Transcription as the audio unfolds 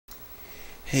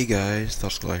Hey guys,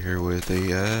 Glought here with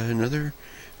another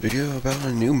video about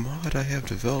a new mod I have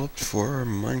developed for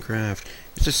Minecraft.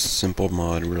 It's just a simple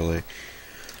mod, really.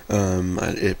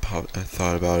 I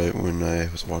thought about it when I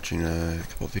was watching a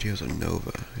couple of videos of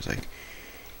Nova. It's like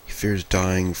he fears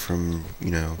dying from,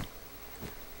 and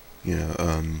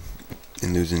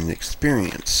losing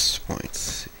experience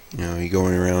points. You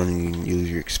going around and you lose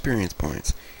your experience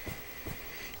points.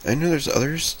 I know there's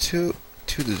others too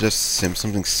that does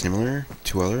something similar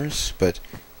to others, but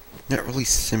not really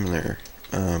similar.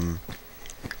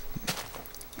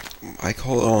 I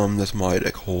call this mod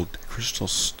called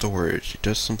CrystalStorage. It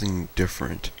does something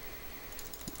different.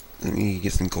 Let me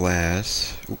get some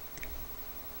glass. Oop.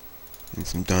 And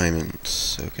some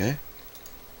diamonds, okay?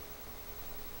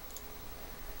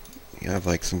 You have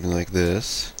like something like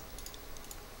this.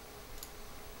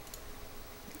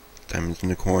 Diamonds in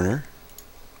the corner.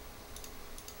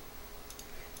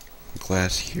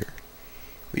 Glass here.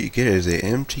 What you get is an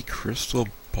empty crystal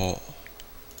ball.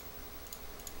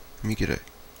 Let me get a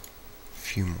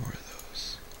few more of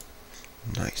those.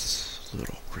 Nice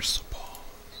little crystal balls.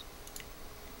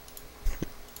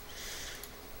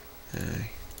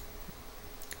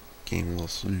 Game a little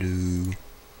slow.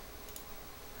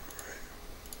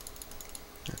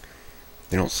 Alright.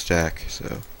 They don't stack,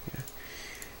 so yeah.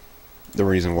 The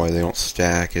reason why they don't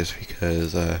stack is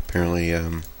because apparently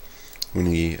when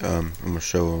I'm going to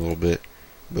show a little bit,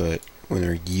 but when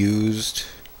they're used,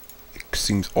 it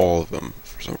consumes all of them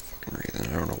for some fucking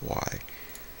reason. I don't know why.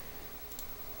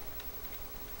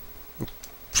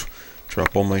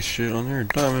 Drop all my shit on there.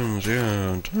 Diamonds,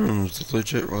 yeah, diamonds the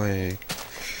legit way.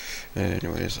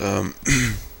 Anyways,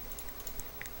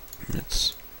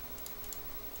 let's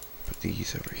put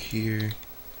these over here.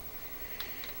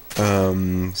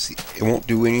 See, it won't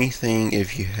do anything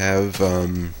if you have,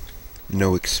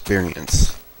 no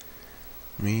experience.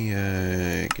 Let me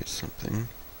get something.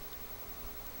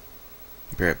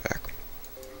 Be right back.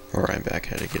 Or I'm back.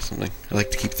 Had to get something. I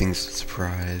like to keep things a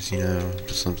surprise,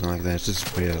 just something like that. It's just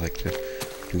the way I like to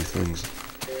do things.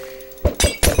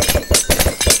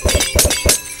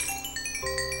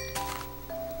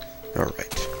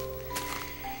 Alright.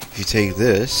 If you take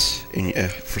this,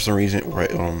 and for some reason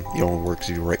it only works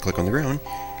if you right click on the ground,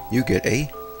 you get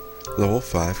a level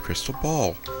 5 crystal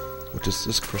ball. What does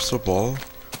this crystal ball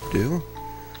do?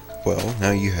 Well,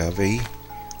 now you have a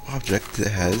object that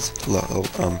has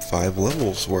 5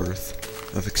 levels worth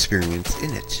of experience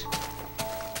in it.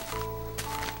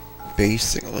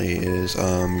 Basically, it is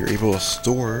you're able to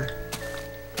store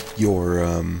your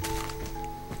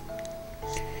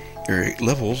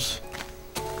levels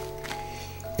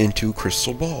into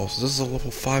crystal balls. This is a level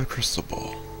 5 crystal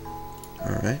ball.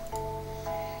 Alright.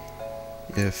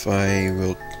 If I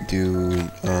will get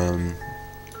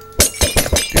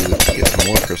some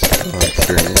more crystal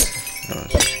experience. Oh,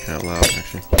 it's kind of loud,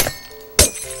 actually.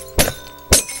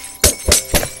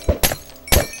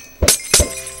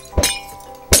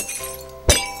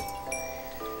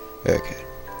 Okay,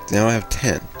 now I have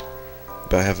 10,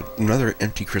 but I have another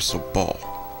empty crystal ball.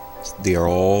 They are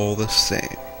all the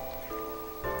same.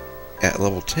 At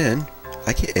level 10,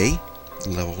 I get a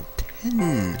level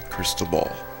 10 crystal ball.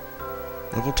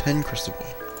 Level 10 crystal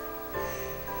ball.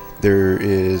 There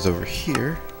is over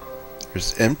here,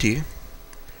 there's empty,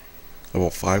 level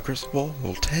 5 crystal ball,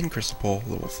 level 10 crystal ball,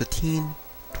 level 15,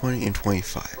 20, and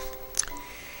 25.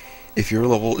 If your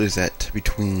level is at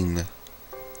between,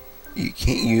 you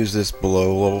can't use this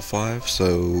below level 5,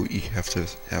 so you have to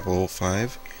have level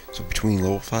 5, so between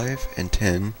level 5 and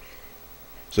 10,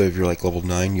 so if you're like level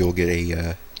 9, you'll get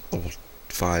a level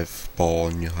 5 ball,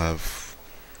 and you'll have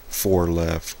 4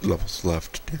 levels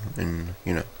left down in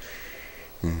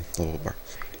the level bar.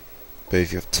 But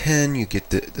if you have 10, you get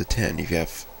the 10. If you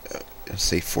have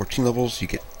say 14 levels, you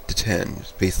get the 10.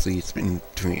 Basically, it's in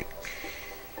between.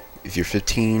 If you're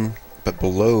 15 but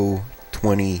below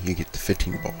 20, you get the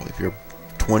 15 ball. If you're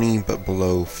 20 but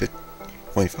below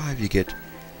 25, you get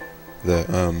the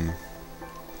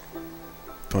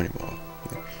 20 ball.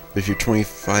 But if you're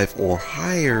 25 or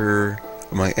higher,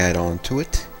 I might add on to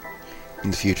it in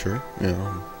the future,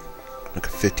 like a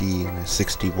 50 and a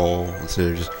 60 ball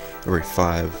instead of just every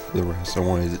 5 the rest. I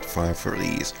wanted it 5 for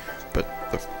these, but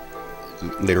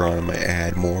later on I might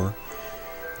add more.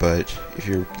 But if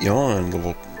you're on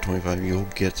level 25, you'll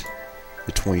get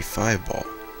the 25 ball,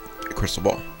 a crystal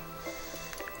ball.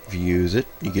 If you use it,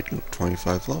 you get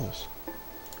 25 levels.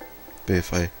 But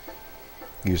if I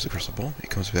use the crystal ball, it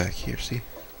comes back here, see?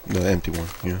 The empty one,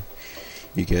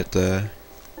 You get, I'm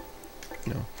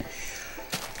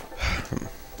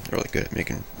really good at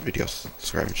making videos,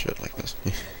 describing shit like this.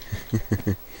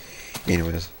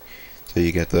 Anyways, So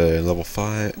you get the level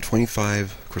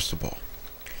 25 crystal ball.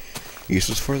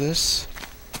 Uses for this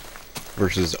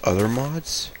versus other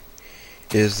mods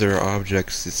is there are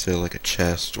objects that say like a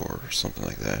chest or something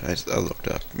like that. I looked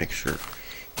up to make sure,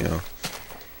 you know,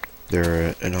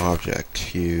 they're an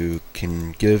object you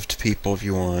can give to people if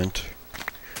you want,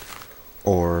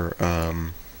 or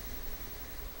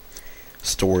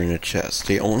store in a chest.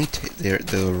 They only they're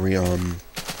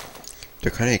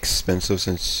kind of expensive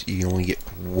since you only get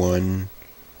one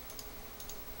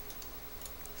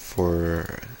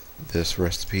for this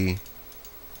recipe.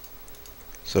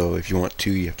 So if you want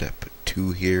two, you have to put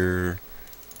two here.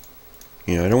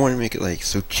 You know, I don't want to make it like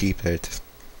so cheap that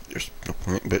there's no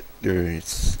point, but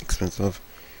it's expensive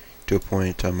to a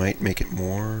point. I might make it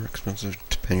more expensive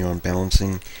depending on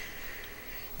balancing.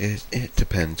 It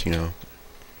depends, you know.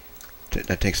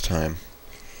 That takes time.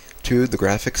 2, the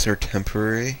graphics are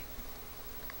temporary.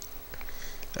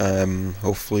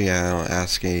 Hopefully I'll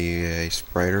ask a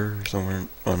spriter somewhere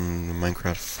on the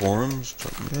Minecraft forums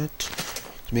to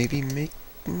maybe make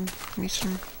me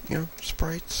some, you know,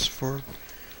 sprites for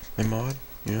my mod.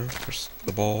 You know,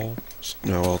 the ball.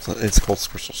 No, well, it's called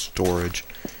CrystalStorage.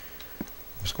 It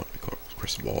was going to be called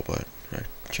Crystal Ball, but I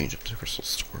changed it to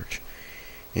CrystalStorage.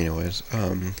 Anyways,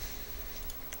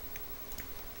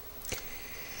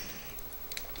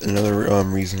 another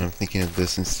reason I'm thinking of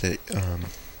this instead,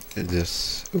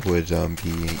 this would be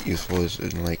useful is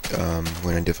in, like,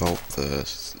 when I develop the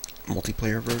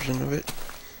multiplayer version of it,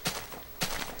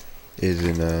 is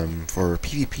in for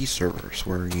PvP servers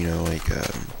where, you know, like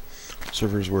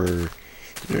servers where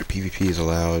PvP is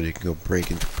allowed. You can go break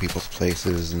into people's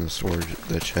places and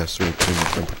the chests are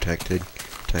unprotected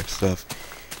type stuff,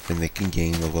 and they can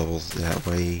gain the levels that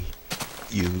way.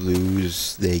 You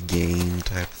lose, they gain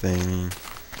type thing.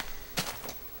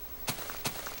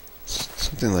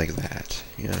 Something like that,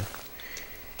 yeah.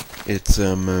 It's,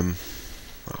 well,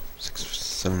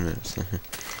 7 minutes.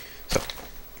 So,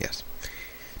 yes.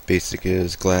 Basic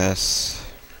is glass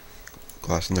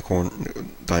in the corner,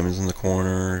 diamonds in the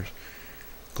corners,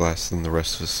 glass in the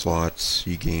rest of the slots.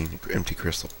 You gain empty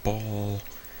crystal ball,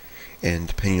 and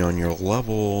depending on your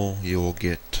level, you'll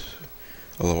get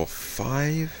a level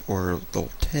 5, or level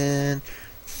 10,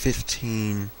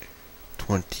 15,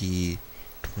 20,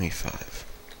 25.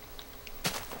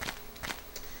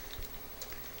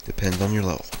 Depends on your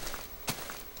level.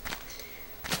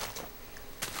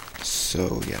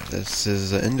 So yeah, this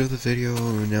is the end of the video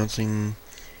announcing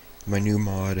my new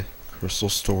mod,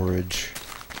 CrystalStorage,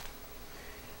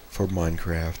 for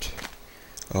Minecraft.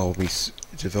 I'll be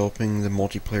developing the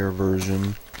multiplayer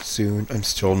version soon. I'm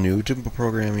still new to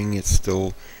programming. It's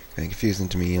still kind of confusing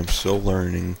to me. I'm still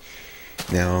learning.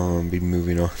 Now I'll be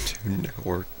moving on to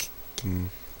networking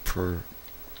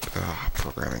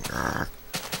programming.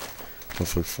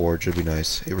 Hopefully Forge would be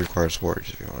nice. It requires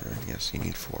Forge if you're wondering. Yes, you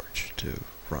need Forge to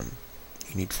run.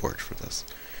 You need Forge for this.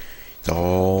 It's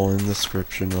all in the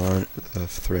description on the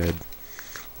thread,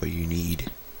 what you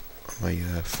need on my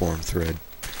forum thread.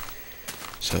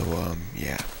 So,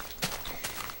 yeah.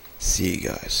 See you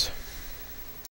guys.